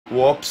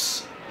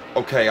Whoops.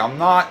 Okay, I'm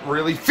not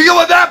really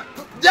feeling that.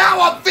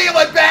 Now I'm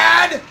feeling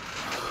bad.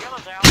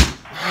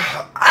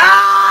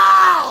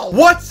 Ow!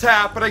 What's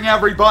happening,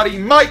 everybody?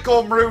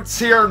 Michael Mrucz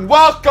here, and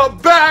welcome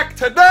back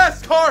to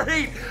NASCAR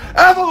Heat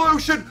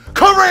Evolution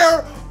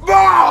Career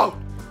Mode!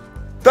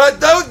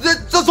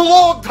 That's a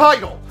long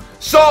title.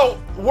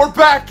 So, we're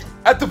back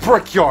at the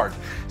Brickyard.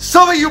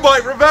 Some of you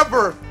might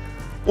remember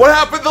what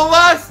happened the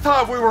last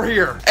time we were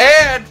here.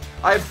 And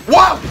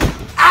whoa!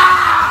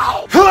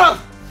 Ow!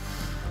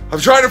 I'm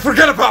trying to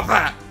forget about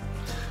that.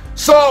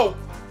 So,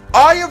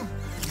 I am,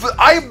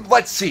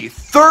 let's see,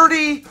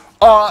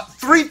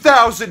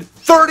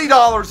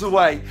 $3,030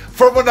 away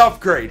from an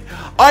upgrade.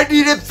 I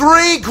needed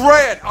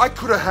 $3,000. I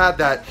could have had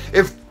that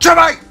if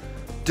Jimmy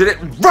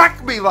didn't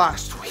wreck me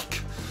last week.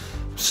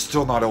 I'm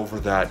still not over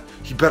that.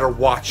 He better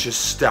watch his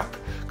step,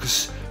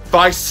 because if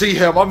I see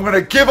him, I'm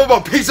gonna give him a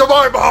piece of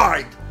my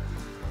mind.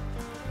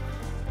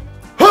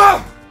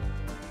 Huh?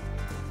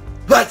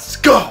 Let's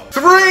go.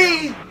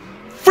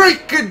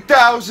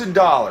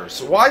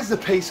 $3,000. Why is the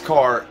pace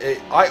car?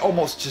 I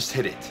almost just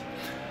hit it.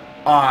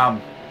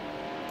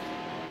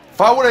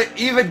 If I would have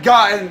even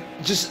gotten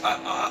just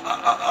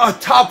a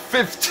top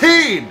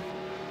 15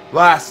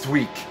 last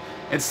week,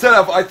 instead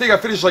of, I think I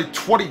finished like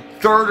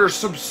 23rd or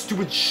some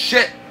stupid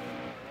shit,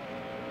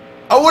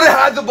 I would have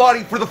had the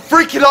money for the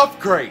freaking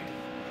upgrade.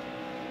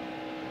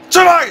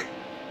 Tonight,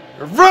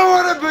 you're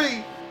ruining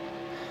me.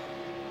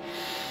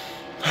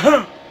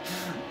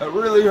 It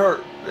really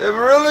hurt. It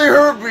really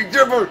hurt me,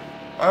 Jimmy.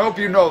 I hope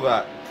you know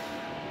that.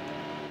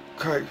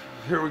 Okay,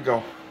 here we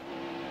go.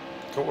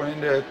 Going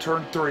into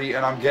turn 3,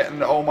 and I'm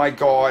getting, oh my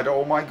god,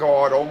 oh my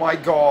god, oh my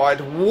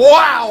god.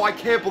 Wow, I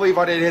can't believe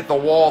I didn't hit the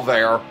wall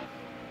there.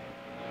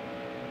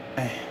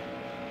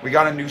 We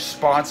got a new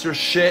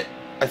sponsorship,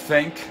 I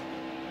think.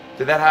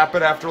 Did that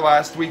happen after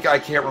last week? I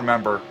can't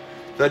remember.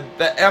 The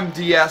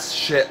MDS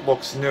shit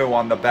looks new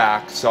on the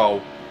back,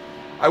 so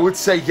I would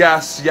say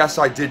yes,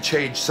 I did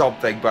change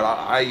something, but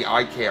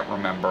I can't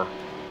remember.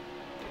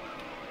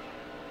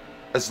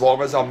 As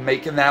long as I'm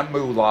making that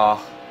moolah,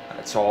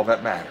 that's all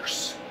that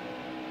matters.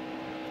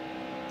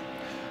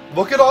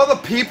 Look at all the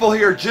people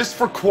here just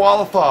for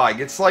qualifying.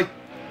 It's like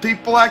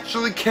people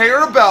actually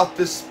care about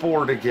this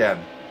sport again.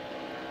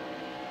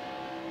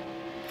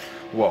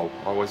 Whoa,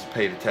 I wasn't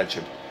paying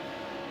attention.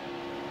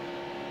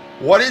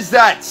 What is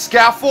that?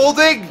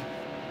 Scaffolding?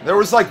 There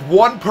was like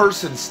one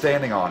person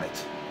standing on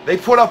it. They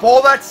put up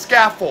all that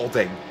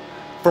scaffolding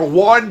for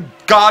one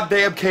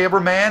goddamn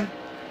cameraman?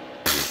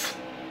 Pfft.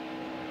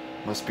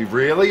 Must be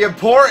really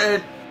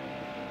important.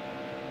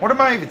 What am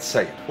I even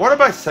saying? What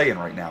am I saying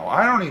right now?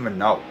 I don't even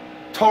know.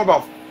 Talking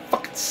about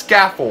fucking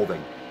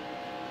scaffolding.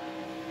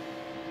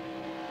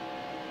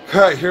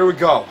 Okay, here we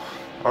go.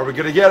 Are we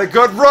gonna get a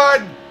good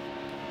run?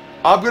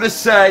 I'm gonna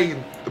say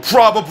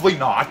probably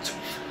not.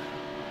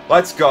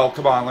 Let's go.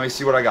 Come on, let me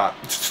see what I got.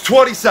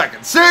 20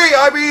 seconds. See,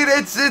 I mean,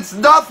 it's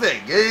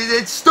nothing.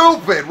 It's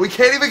stupid. We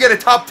can't even get a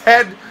top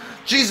 10.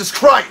 Jesus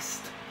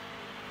Christ.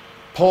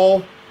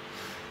 Pull.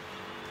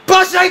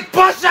 Bushy!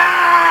 Bushy!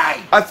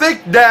 I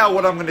think now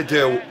what I'm going to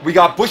do, we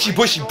got Bushy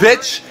Bushy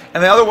Bitch,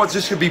 and the other one's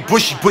just going to be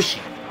Bushy Bushy.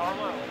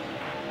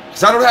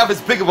 Because I don't have as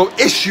big of an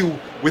issue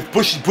with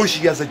Bushy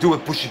Bushy as I do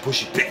with Bushy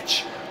Bushy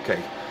Bitch.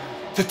 Okay.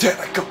 There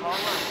I go.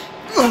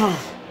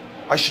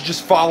 I should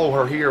just follow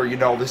her here, you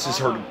know, this is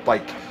her,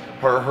 like,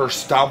 her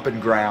stomping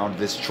ground,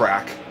 this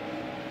track.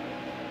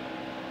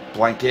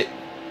 Blanket.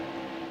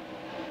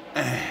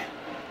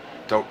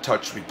 Don't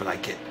touch me,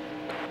 blanket.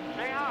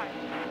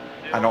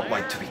 I don't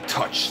like to be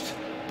touched,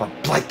 but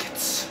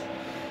blankets.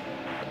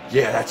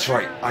 Yeah, that's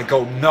right. I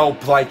go no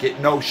blanket,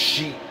 no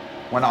sheet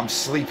when I'm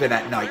sleeping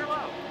at night.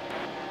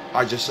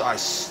 I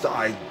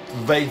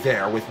lay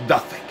there with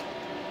nothing.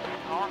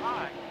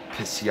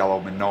 Piss yellow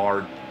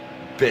Menard,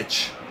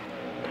 bitch.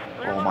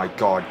 Oh my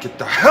god, get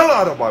the hell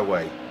out of my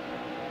way!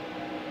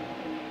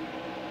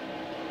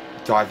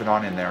 Diving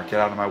on in there. Get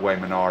out of my way,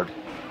 Menard.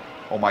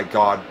 Oh my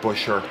god,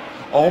 Busher.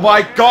 Oh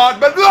my god,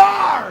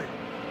 Menard!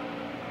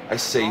 I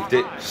saved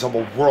it because I'm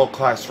a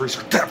world-class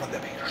racer. Damn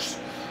them haters.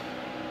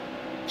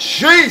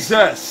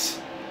 Jesus!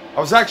 I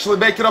was actually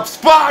making up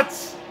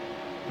spots!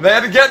 And they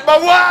had to get in my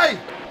way!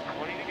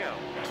 20 to go.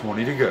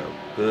 20 to go.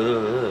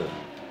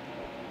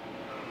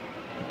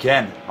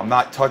 Again, I'm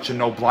not touching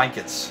no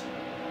blankets.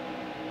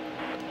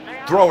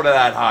 Throw to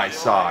that high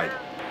side.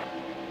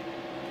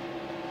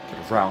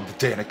 Get around the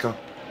Danica.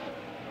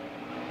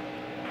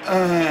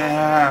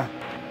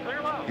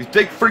 You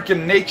think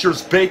freaking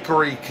Nature's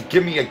Bakery could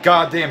give me a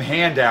goddamn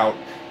handout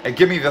and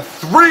give me the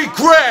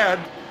 $3,000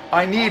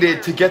 I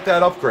needed to get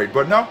that upgrade?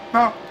 But no,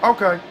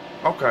 okay.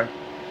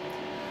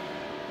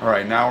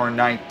 Alright, now we're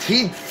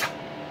 19th.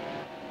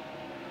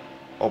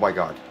 Oh my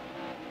god.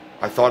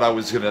 I thought I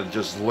was gonna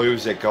just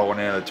lose it going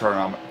into the turn.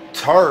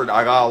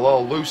 I got a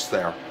little loose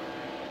there.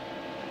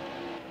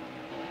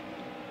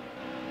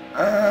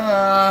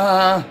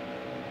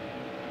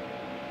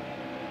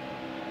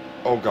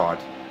 Oh god.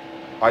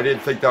 I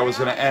didn't think that was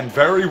going to end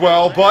very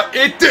well, but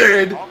it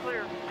did!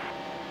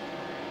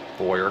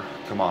 Boyer,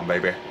 come on,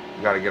 baby.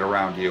 We got to get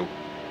around you.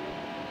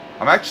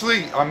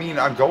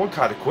 I'm going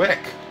kind of quick.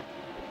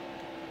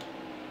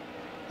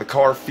 The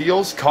car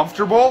feels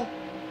comfortable.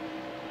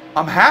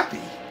 I'm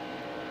happy.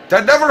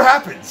 That never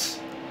happens.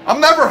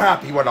 I'm never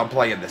happy when I'm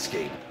playing this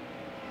game.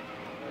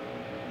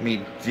 I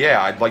mean,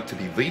 yeah, I'd like to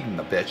be leading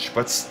the bitch,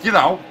 but, you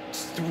know,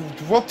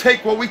 we'll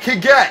take what we can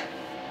get.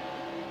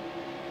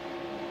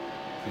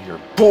 You're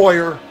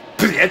Boyer,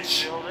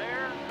 bitch.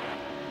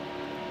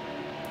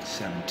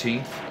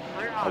 17th.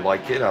 I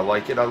like it, I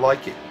like it, I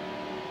like it.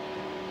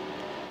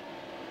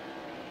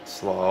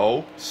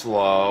 Slow,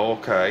 slow,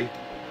 okay.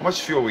 How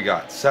much fuel we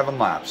got? 7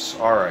 laps.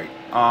 Alright.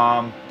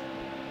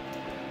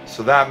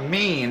 So that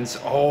means,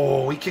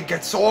 oh, we can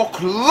get so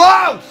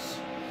close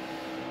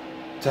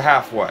to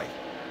halfway.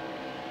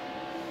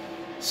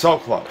 So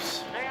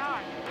close.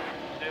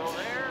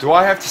 Do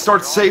I have to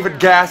start saving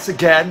gas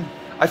again?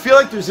 I feel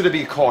like there's going to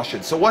be a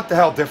caution, so what the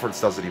hell difference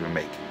does it even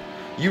make?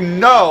 You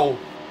know,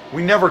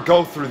 we never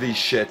go through these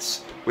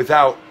shits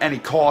without any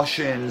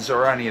cautions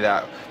or any of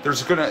that.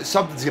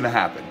 Something's gonna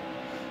happen.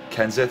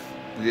 Kenseth,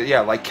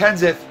 yeah, like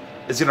Kenseth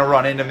is gonna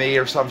run into me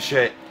or some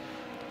shit,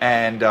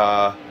 and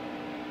oh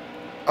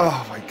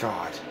my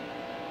god.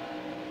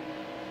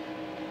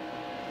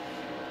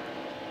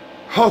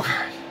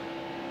 Okay.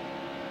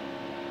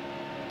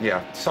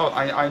 Yeah, so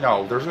I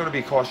know there's gonna be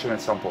a caution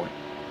at some point.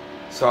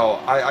 So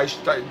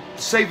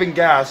saving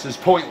gas is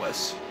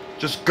pointless.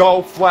 Just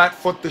go flat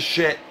foot the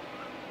shit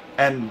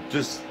and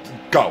just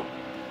go.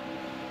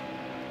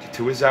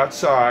 Two is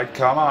outside.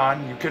 Come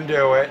on, you can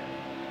do it.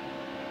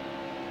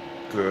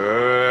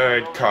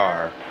 Good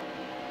car.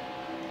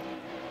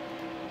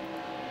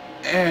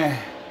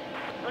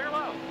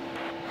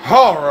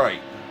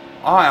 Alright.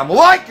 I am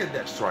liking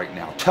this right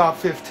now. Top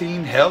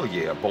 15. Hell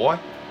yeah, boy.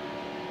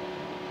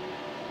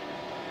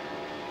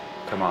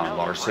 Come on,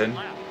 Larson.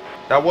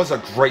 That was a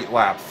great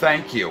lap.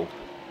 Thank you.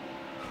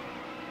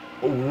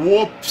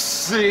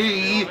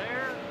 Whoopsie.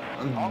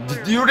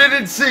 You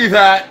didn't see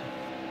that.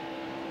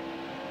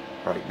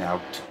 Right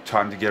now,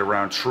 time to get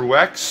around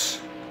Truex.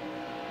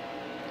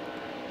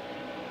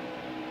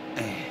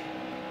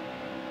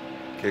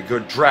 Get a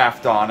good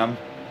draft on him.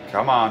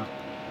 Come on.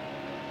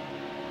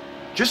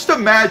 Just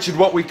imagine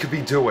what we could be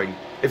doing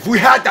if we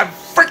had that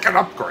freaking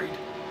upgrade.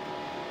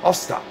 I'll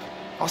stop.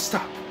 I'll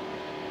stop.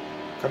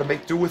 Gotta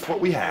make do with what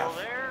we have.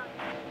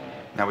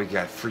 Now we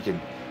got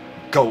freaking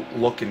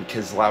goat-looking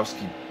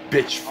Keselowski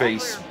bitch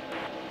face.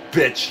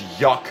 Bitch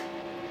yuck.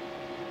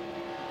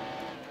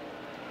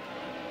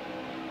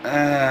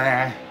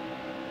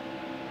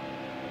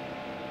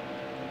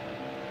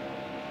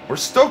 We're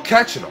still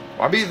catching them.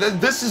 I mean,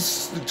 this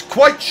is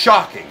quite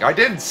shocking. I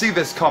didn't see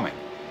this coming.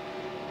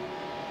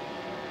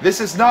 This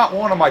is not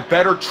one of my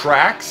better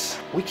tracks.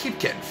 We keep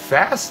getting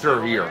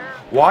faster here.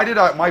 Why did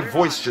my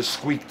voice just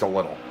squeaked a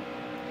little?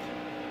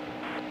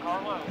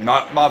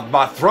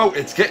 My throat,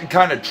 it's getting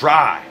kind of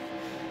dry.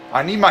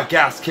 I need my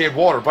gas can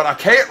water, but I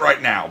can't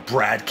right now,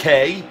 Brad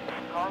K.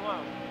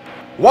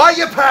 Why are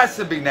you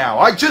passing me now?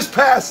 I just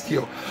passed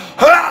you.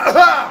 Ha,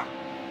 ha!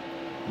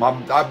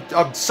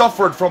 I'm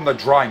suffering from the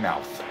dry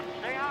mouth.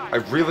 I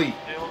really...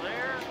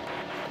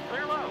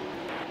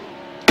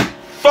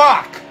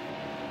 Fuck!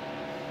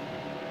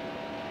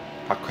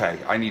 Okay,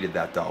 I needed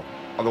that though.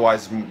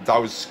 Otherwise, I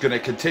was gonna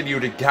continue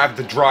to have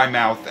the dry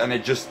mouth, and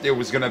it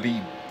was gonna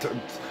be...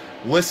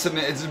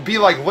 It'd be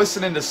like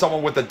listening to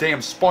someone with a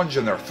damn sponge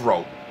in their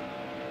throat.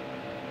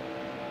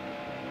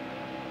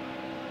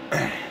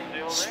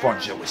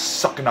 Sponge that was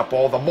sucking up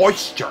all the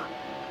moisture.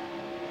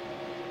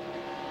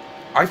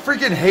 I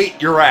freaking hate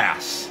your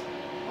ass.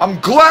 I'm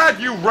glad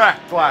you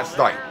wrecked last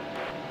night.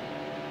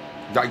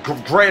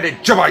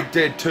 Granted, Jimmy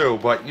did too,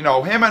 but you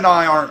know, him and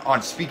I aren't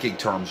on speaking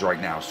terms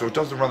right now, so it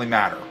doesn't really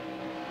matter.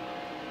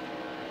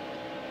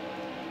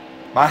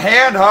 My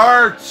hand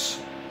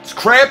hurts. It's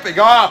cramping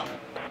up.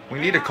 We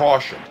need a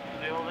caution.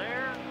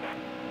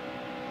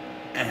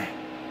 I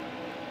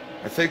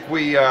think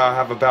we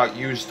have about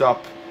used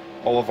up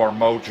all of our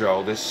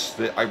mojo.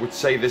 I would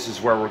say this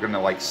is where we're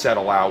gonna like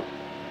settle out.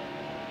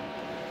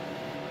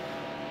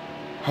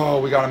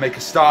 Oh, we gotta make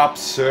a stop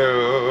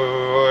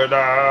soon.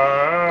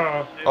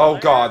 Oh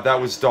god, that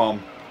was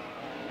dumb.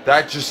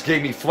 That just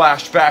gave me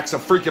flashbacks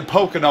of freaking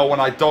Pocono when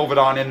I dove it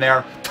on in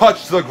there,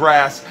 touched the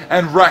grass,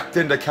 and wrecked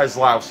into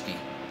Keselowski.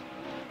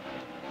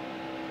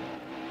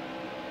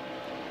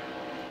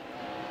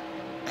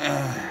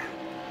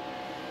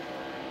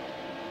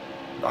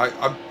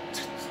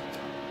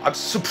 I'm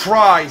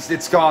surprised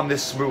it's gone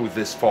this smooth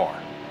this far.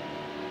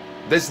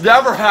 This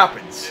never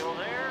happens.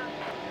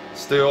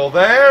 Still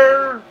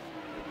there.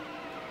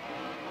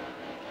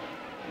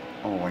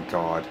 Oh my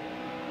god.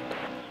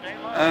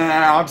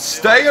 I'm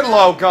staying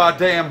low,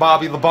 goddamn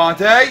Bobby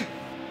Labonte.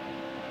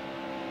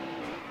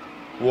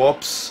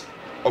 Whoops.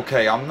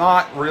 Okay, I'm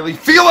not really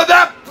feeling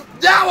that.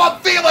 Now I'm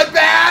feeling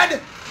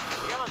bad.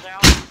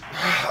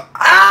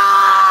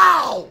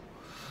 Ow!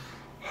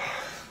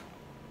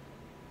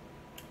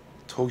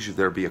 Told you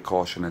there'd be a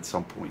caution at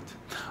some point.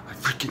 I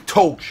freaking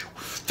told you.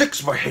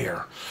 Fix my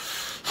hair.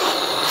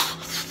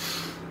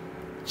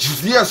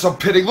 Yes, I'm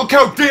pitting. Look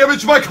how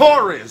damaged my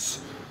car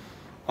is.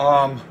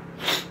 Um,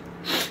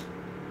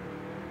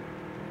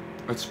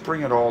 let's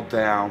bring it all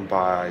down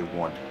by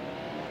 1.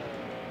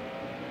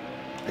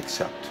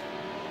 Except,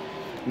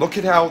 look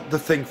at how the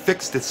thing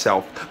fixed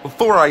itself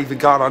before I even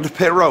got onto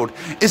pit road.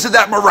 Isn't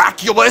that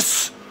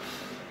miraculous?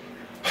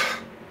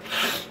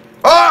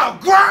 Oh,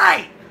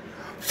 great!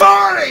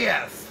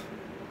 40th!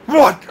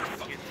 What?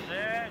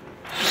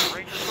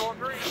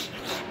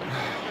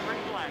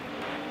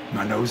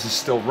 My nose is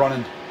still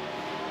running.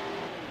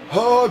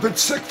 Oh, I've been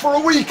sick for a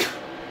week.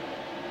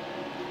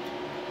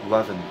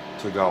 11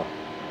 to go.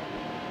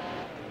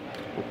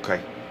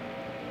 Okay.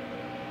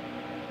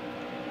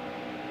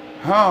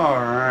 All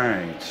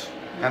right.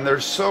 And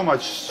there's so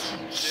much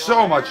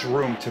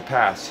room to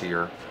pass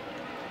here.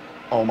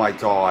 Oh my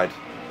God.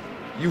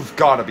 You've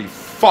got to be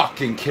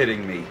fucking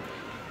kidding me.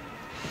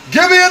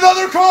 Give me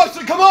another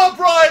caution. Come on,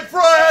 Brian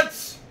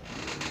France.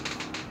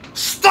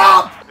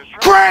 Stop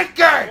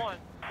cranking.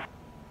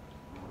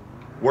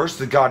 Where's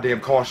the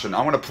goddamn caution?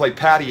 I'm gonna play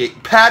patty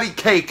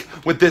cake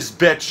with this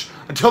bitch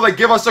until they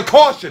give us a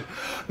caution.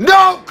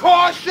 No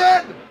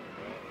caution!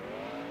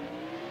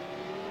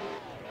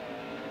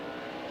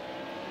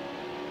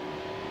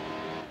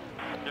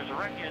 There's a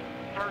wreck in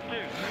turn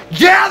 2.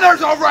 Yeah,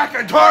 there's a wreck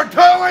in turn 2.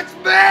 It's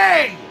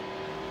me!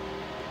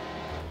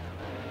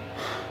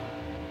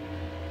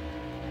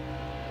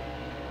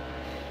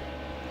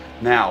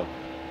 Now,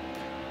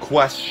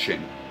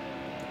 question.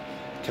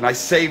 Can I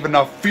save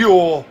enough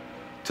fuel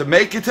to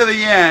make it to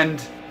the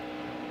end?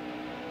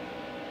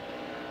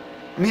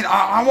 I mean,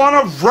 I want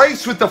to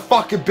race with the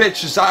fucking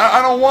bitches.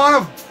 I don't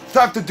want to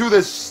have to do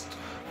this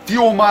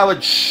fuel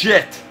mileage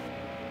shit.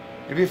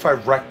 Maybe if I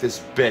wreck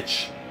this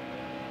bitch.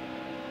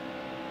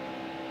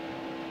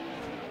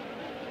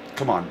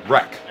 Come on,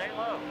 wreck.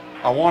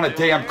 I want a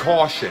damn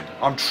caution.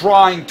 I'm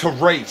trying to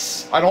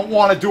race. I don't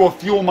want to do a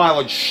fuel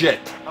mileage shit.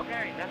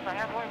 Okay, that's the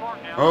halfway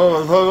mark now.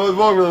 Oh,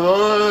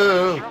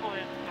 Trouble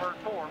is turn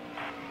 4.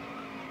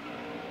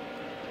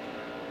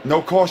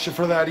 no caution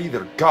for that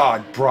either.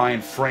 God,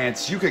 Brian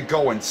France, you could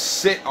go and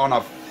sit on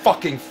a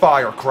fucking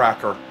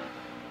firecracker.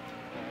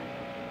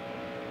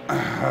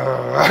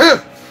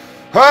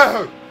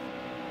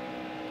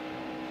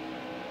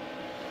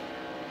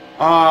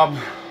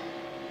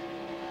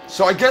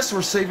 So I guess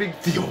we're saving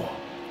fuel.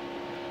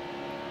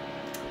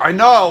 I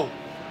know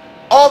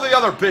all the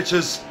other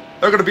bitches,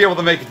 they're going to be able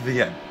to make it to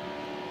the end.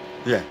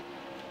 Yeah.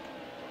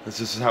 This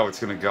is how it's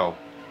going to go.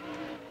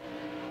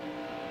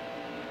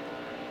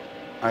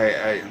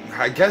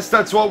 I guess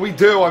that's what we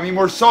do. I mean,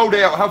 we're so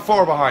damn... How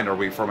far behind are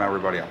we from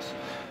everybody else?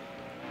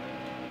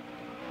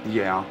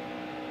 Yeah.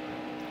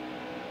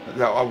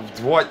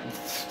 What?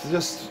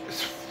 Just...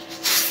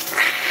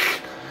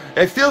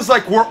 It feels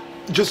like we're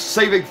just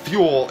saving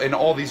fuel in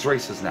all these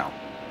races now.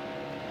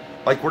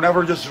 Like, we're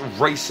never just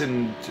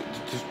racing,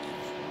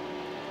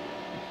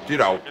 you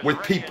know,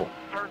 with people.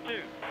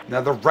 Now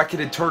they're wrecking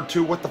in turn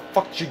 2. What the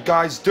fuck you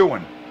guys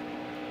doing?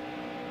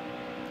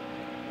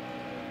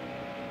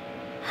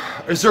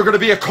 Is there going to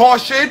be a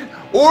caution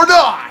or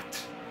not?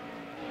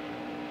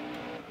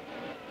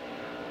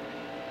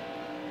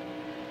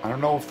 I don't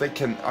know if they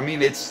can... I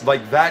mean, it's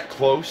like that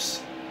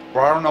close.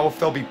 Or I don't know if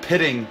they'll be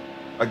pitting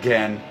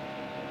again.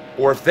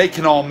 Or if they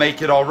can all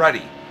make it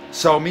already.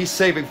 So me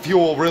saving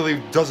fuel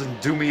really doesn't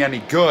do me any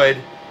good.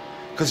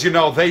 Because, you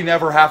know, they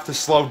never have to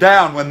slow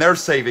down when they're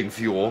saving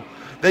fuel.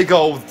 They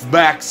go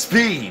max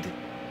speed.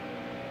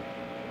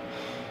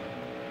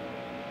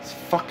 It's a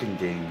fucking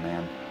game,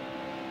 man.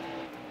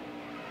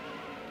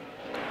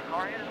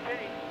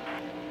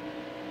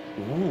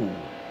 Ooh.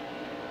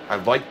 I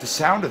like the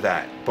sound of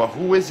that. But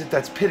who is it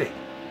that's pitting?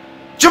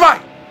 Jemai!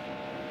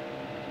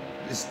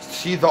 Is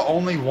she the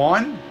only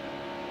one?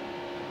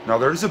 No,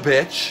 there's a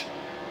bitch.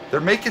 They're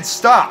making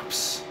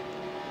stops.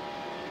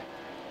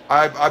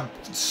 I'm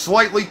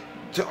slightly...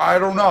 I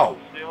don't know.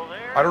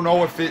 I don't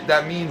know if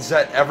that means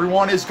that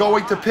everyone is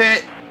going to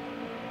pit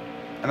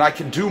and I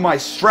can do my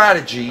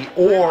strategy,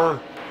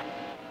 or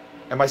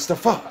am I still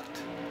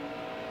fucked?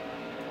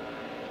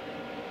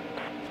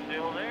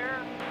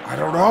 I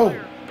don't know.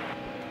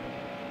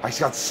 I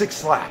got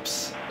 6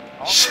 laps.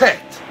 Shit.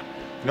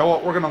 You know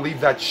what? We're going to leave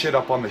that shit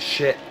up on the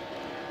shit.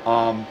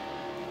 I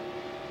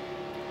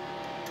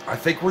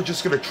think we're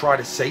just going to try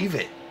to save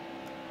it.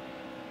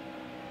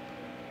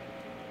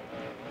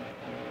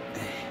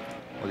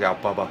 Look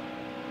out, Bubba.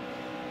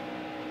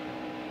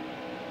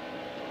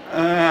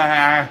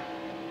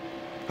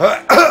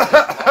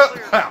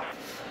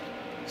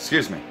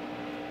 Excuse me.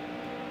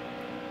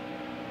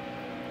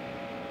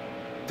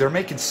 They're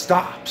making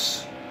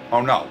stops. Oh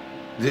no.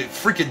 The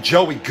freaking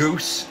Joey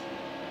Goose.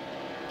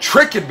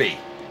 Tricking me.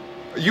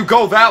 You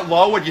go that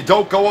low and you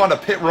don't go on a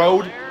pit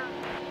road?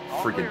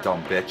 Freaking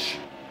dumb bitch.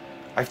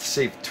 I have to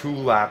save 2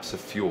 laps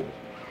of fuel.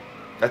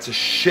 That's a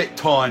shit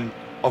ton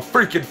of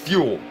freaking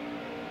fuel.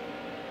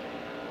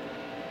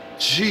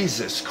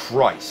 Jesus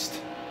Christ.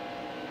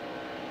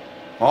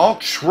 I'll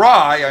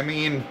try. I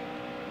mean,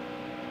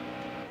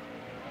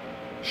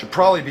 should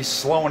probably be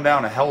slowing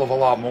down a hell of a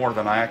lot more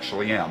than I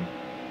actually am.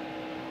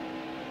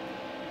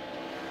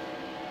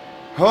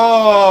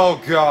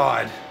 Oh,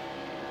 God.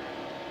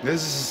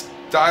 This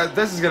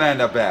is gonna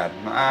end up bad.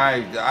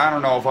 I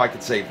don't know if I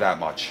could save that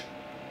much.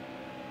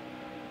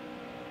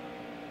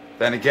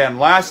 Then again,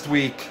 last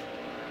week,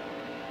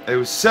 it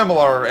was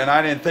similar, and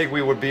I didn't think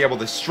we would be able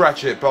to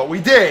stretch it, but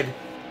we did.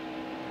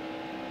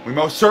 We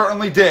most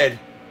certainly did.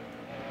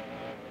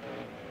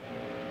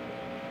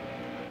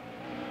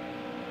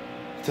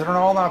 They're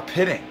all not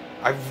pitting.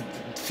 I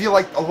feel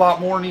like a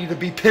lot more need to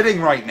be pitting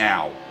right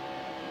now.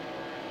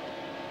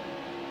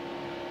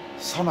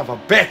 Son of a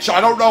bitch,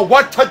 I don't know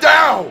what to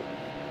do!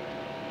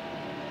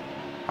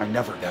 I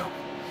never do.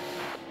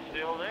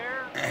 Still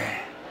there.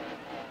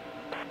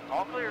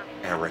 All clear.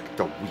 Eric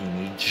the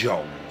Weenie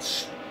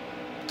Jones.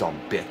 Dumb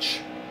bitch.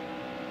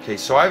 Okay,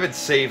 so I haven't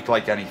saved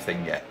like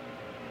anything yet.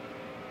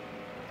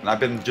 And I've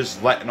been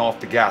just letting off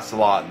the gas a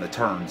lot in the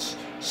turns.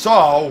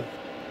 So,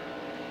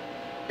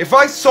 if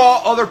I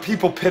saw other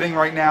people pitting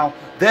right now,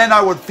 then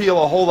I would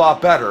feel a whole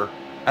lot better.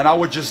 And I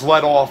would just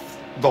let off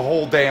the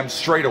whole damn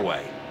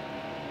straightaway.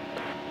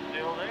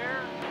 Still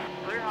there.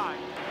 Clear high.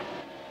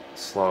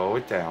 Slow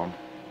it down.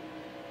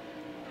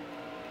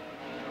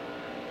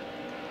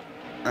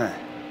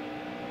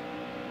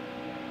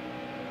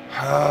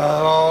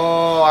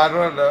 Oh, I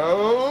don't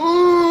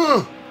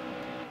know.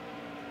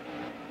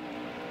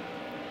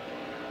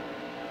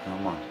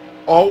 Come on.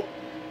 Oh,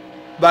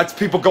 that's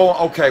people going.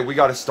 Okay, we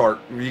got to start.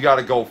 We got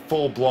to go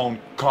full-blown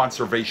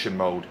conservation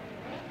mode.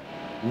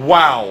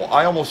 Wow,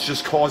 I almost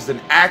just caused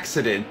an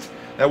accident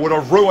that would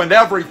have ruined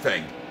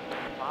everything.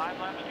 5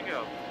 laps to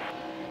go.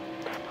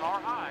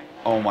 Car high.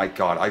 Oh my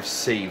God, I've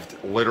saved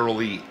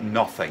literally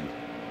nothing.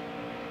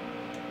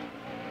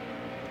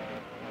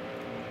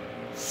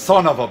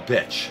 Son of a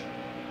bitch.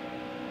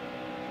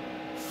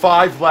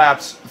 5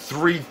 laps,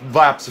 3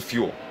 laps of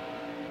fuel.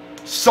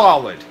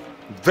 Solid.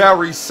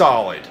 Very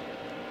solid.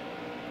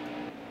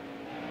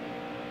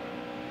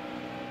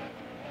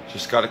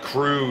 Just gotta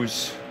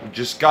cruise. We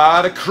just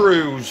gotta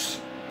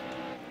cruise.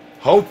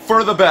 Hope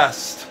for the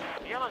best.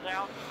 Yellow's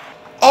out.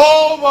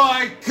 Oh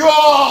my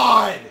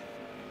God!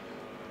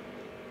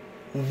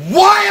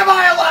 Why am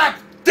I a lap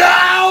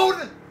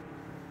down?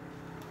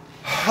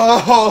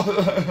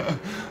 Oh,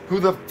 who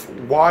the,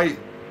 why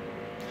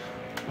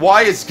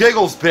is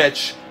Giggles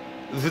bitch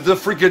the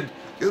freaking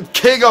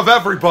king of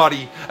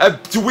everybody,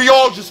 and do we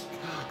all just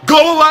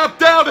go a lap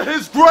down to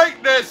his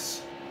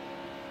greatness?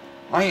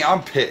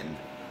 I'm pitting.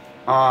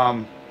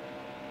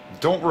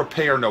 Don't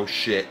repair no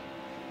shit.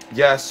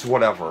 Yes,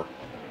 whatever.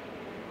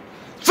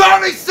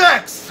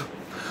 36!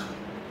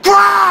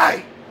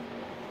 Great!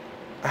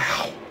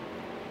 Ow.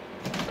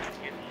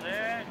 Get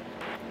set.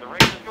 The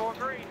race is going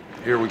green.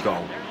 Here we go.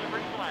 There's the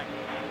green flag.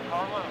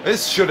 Car low.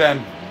 This should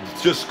end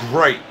just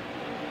great.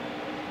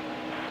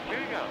 2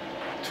 to go.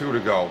 2 to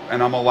go,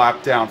 and I'm a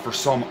lap down for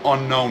some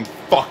unknown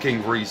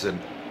fucking reason.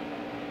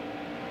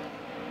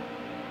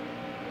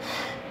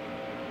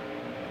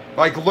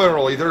 Like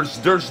literally,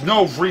 there's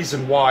no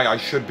reason why I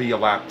should be a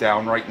lap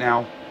down right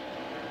now.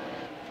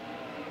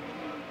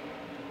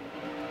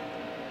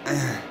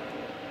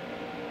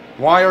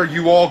 Why are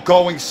you all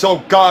going so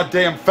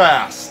goddamn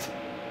fast?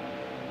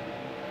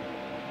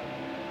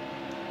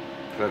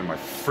 Get out of my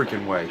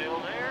freaking way.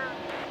 Still there.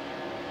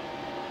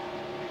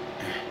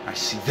 I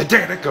see the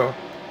Danica.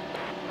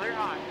 Clear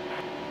high.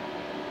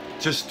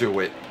 Just do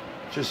it.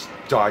 Just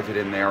dive it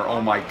in there. Oh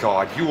my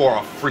God, you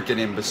are a freaking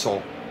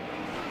imbecile.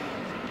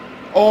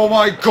 Oh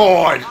my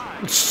God!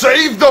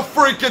 Save the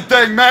freaking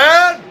thing,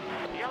 man!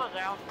 Yellow's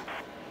out.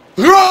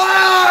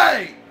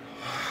 Right!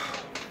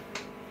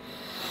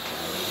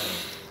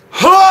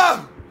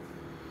 Huh!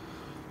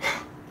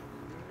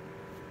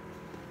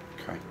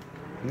 Okay.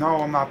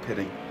 No, I'm not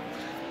pitting.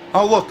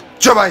 Oh look,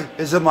 Jimmy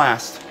is in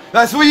last.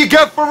 That's what you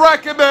get for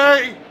wrecking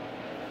me!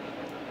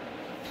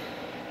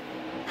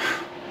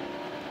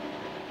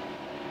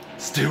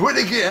 Let's do it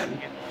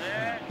again. Get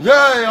set.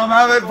 Yay, I'm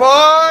having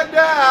fun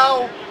now!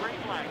 There's the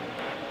green flag.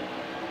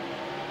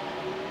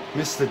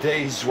 Missed the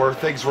days where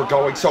things were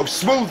going so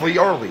smoothly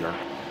earlier.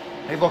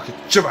 Hey, look,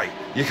 Jimmy,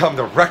 you come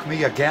to wreck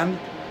me again?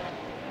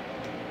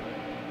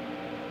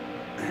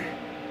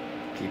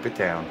 Keep it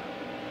down.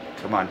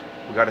 Come on,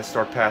 we gotta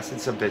start passing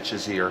some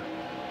bitches here.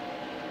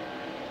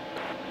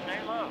 Stay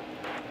low.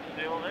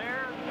 Still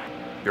there.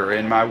 You're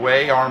in my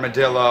way,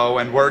 Armadillo,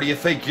 and where do you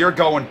think you're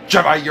going,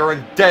 Jimmy? You're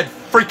in dead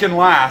freaking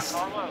last.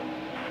 Car low.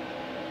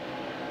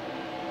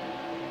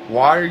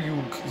 Why are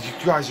you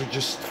guys are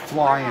just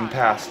flying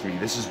past me?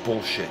 This is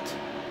bullshit.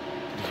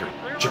 Get here,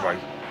 Jimmy.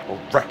 I'll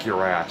wreck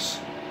your ass.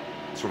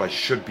 That's what I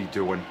should be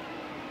doing.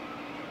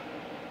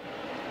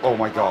 Oh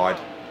my God.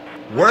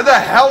 Where the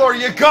hell are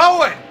you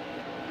going?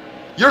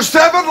 You're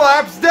 7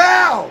 laps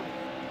down!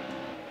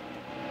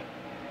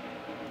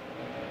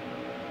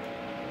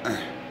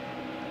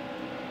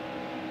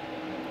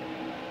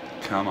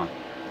 Come on.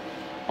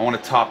 I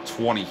want to top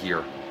 20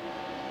 here.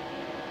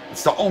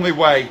 It's the only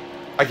way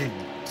I can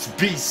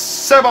be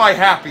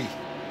semi-happy.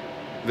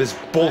 This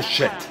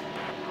bullshit.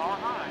 Car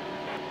high.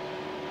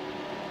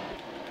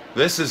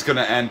 This is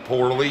gonna end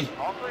poorly.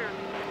 All clear.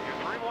 You're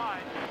 3 wide.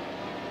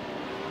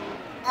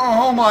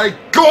 Oh my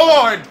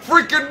God!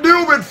 Freaking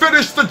Newman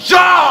finished the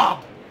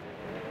job!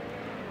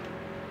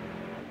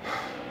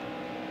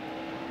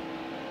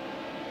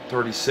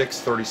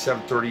 36,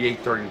 37, 38,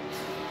 30.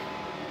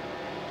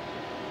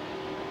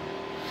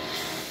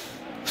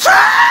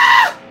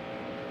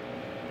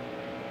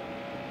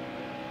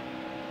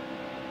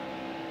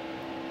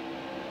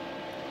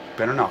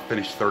 Better not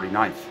finish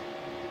 39th.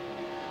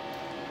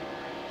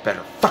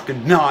 Better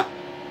fucking not.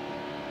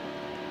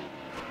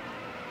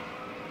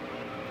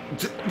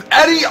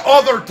 Any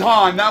other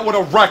time, that would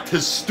have wrecked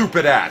his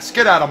stupid ass.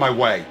 Get out of my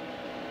way.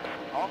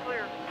 All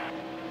clear.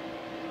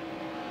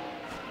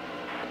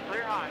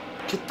 Clear high.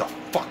 Get the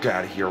fuck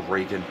out of here,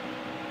 Reagan.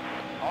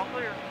 All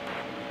clear.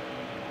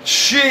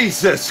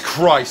 Jesus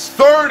Christ.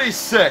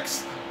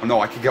 36. Oh no,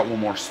 I could get one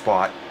more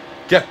spot.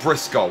 Get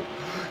Briscoe.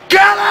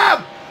 Get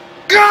him!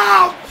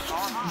 Go!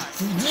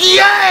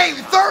 Yay!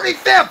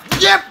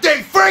 35th! Yep, they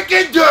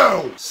freaking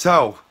do!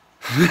 So,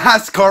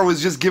 NASCAR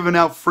was just giving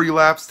out free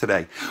laps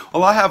today.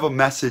 Well, I have a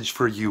message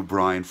for you,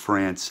 Brian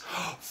France.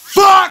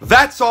 Fuck!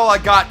 That's all I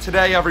got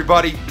today,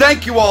 everybody.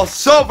 Thank you all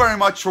so very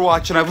much for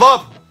watching. I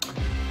love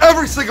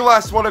every single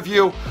last one of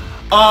you.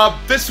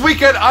 This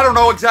weekend, I don't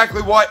know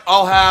exactly what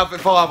I'll have,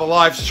 if I'll have a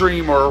live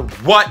stream or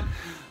what.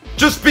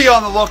 Just be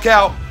on the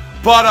lookout.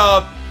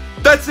 But,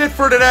 that's it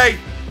for today.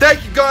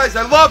 Thank you guys.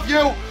 I love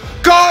you.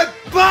 Goodbye!